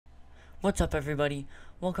What's up, everybody?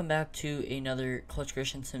 Welcome back to another Clutch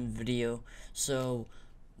Christensen video. So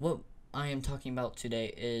what I am talking about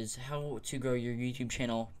today is how to grow your YouTube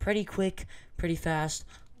channel pretty quick, pretty fast,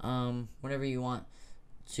 whatever you want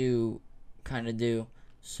to kind of do.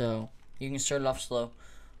 So you can start it off slow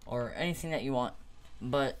or anything that you want.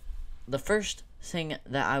 But the first thing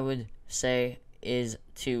that I would say is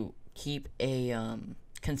to keep a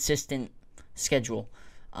consistent schedule.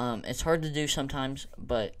 It's hard to do sometimes,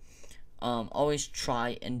 but always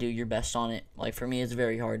try and do your best on it. Like, for me, it's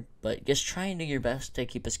very hard, but just try and do your best to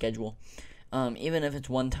keep a schedule. Even if it's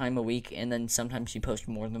one time a week, and then sometimes you post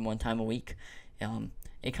more than one time a week,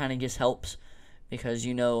 it kind of just helps because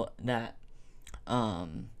you know that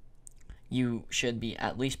you should be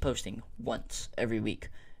at least posting once every week.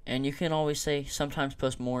 And you can always say sometimes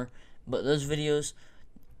post more, but those videos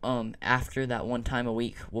after that one time a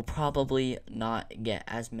week will probably not get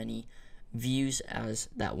as many views as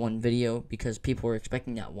that one video because people are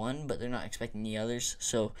expecting that one, but they're not expecting the others,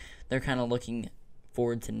 so they're kind of looking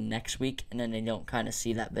forward to next week, and then they don't kind of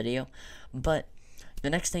see that video. But the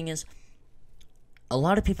next thing is, a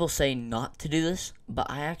lot of people say not to do this, but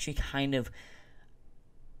I actually kind of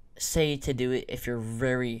say to do it if you're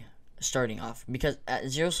very starting off, because at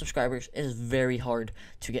 0 subscribers it is very hard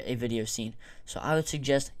to get a video seen. So I would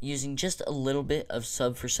suggest using just a little bit of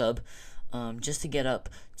sub for sub, just to get up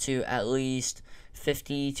to at least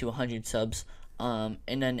 50 to 100 subs, and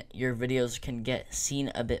then your videos can get seen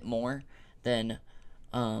a bit more than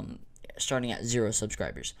starting at 0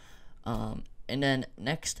 subscribers. And then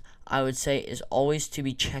next, I would say, is always to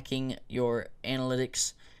be checking your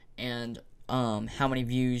analytics and how many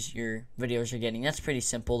views your videos are getting. That's pretty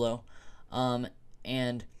simple though.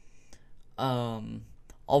 And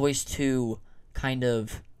always to kind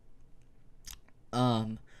of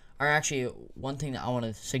or actually, one thing that I want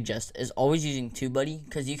to suggest is always using TubeBuddy,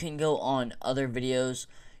 because you can go on other videos.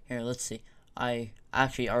 Here, let's see. I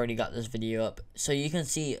actually already got this video up, so you can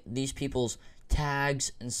see these people's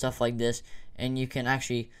tags and stuff like this, and you can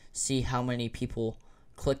actually see how many people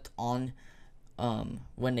clicked on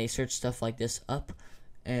when they search stuff like this up,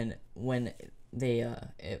 and when they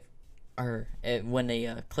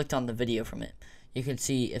clicked on the video from it. You can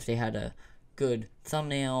see if they had a good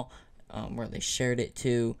thumbnail, where they shared it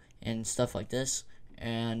to, and stuff like this,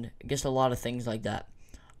 and just a lot of things like that.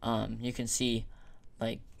 You can see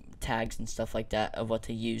like tags and stuff like that of what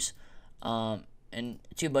to use. And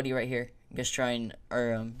TubeBuddy right here, just try and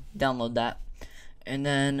download that, and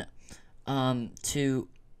then to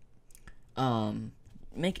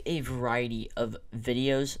make a variety of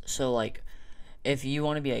videos. So like, if you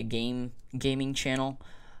want to be a gaming channel,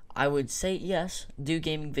 I would say yes, do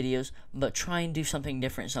gaming videos, but try and do something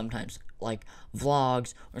different sometimes, like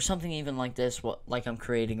vlogs or something even like this, like I'm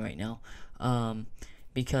creating right now.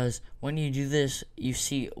 Because when you do this, you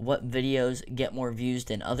see what videos get more views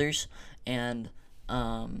than others, and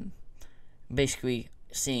basically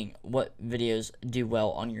seeing what videos do well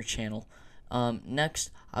on your channel.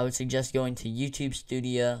 Next, I would suggest going to YouTube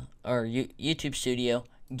Studio,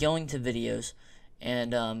 going to videos,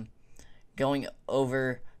 and going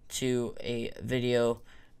over to a video,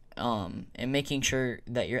 and making sure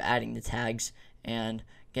that you're adding the tags and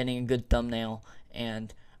getting a good thumbnail,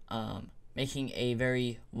 and making a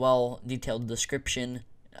very well detailed description.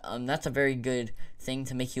 That's a very good thing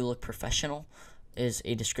to make you look professional, is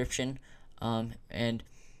a description, and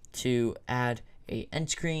to add a end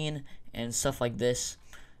screen and stuff like this.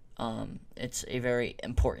 It's a very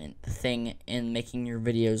important thing in making your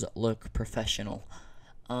videos look professional.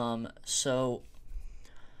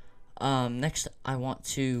 Next, I want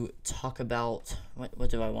to talk about, what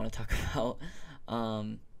do I want to talk about?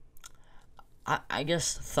 I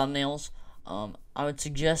guess thumbnails. I would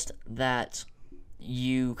suggest that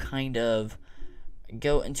you kind of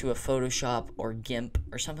go into a Photoshop or GIMP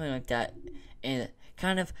or something like that, and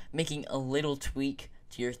kind of making a little tweak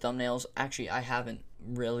to your thumbnails. Actually, I haven't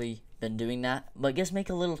really been doing that, but just make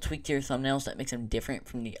a little tweak to your thumbnails that makes them different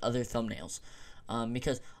from the other thumbnails.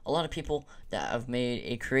 Because a lot of people that have made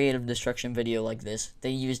a creative destruction video like this, they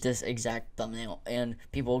use this exact thumbnail, and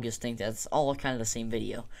people just think that's all kind of the same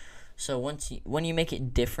video. So when you make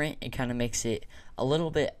it different, it kind of makes it a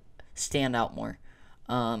little bit stand out more.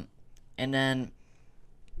 And then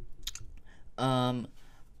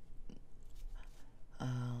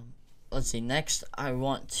let's see. Next, I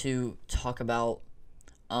want to talk about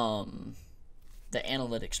the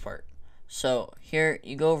analytics part. So here,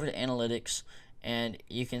 you go over to analytics, and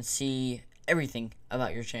you can see everything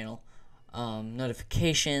about your channel.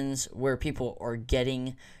 Notifications, where people are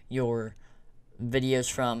getting your videos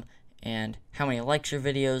from, and how many likes your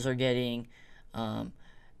videos are getting,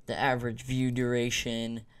 the average view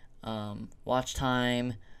duration, watch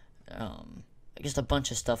time, just a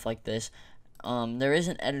bunch of stuff like this. There is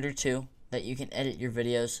an editor too that you can edit your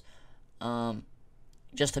videos,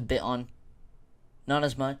 just a bit on, not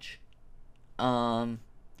as much. But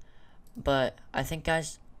I think,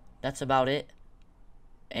 guys, that's about it.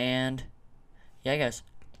 And yeah, guys,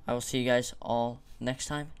 I will see you guys all next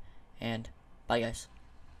time, and bye, guys.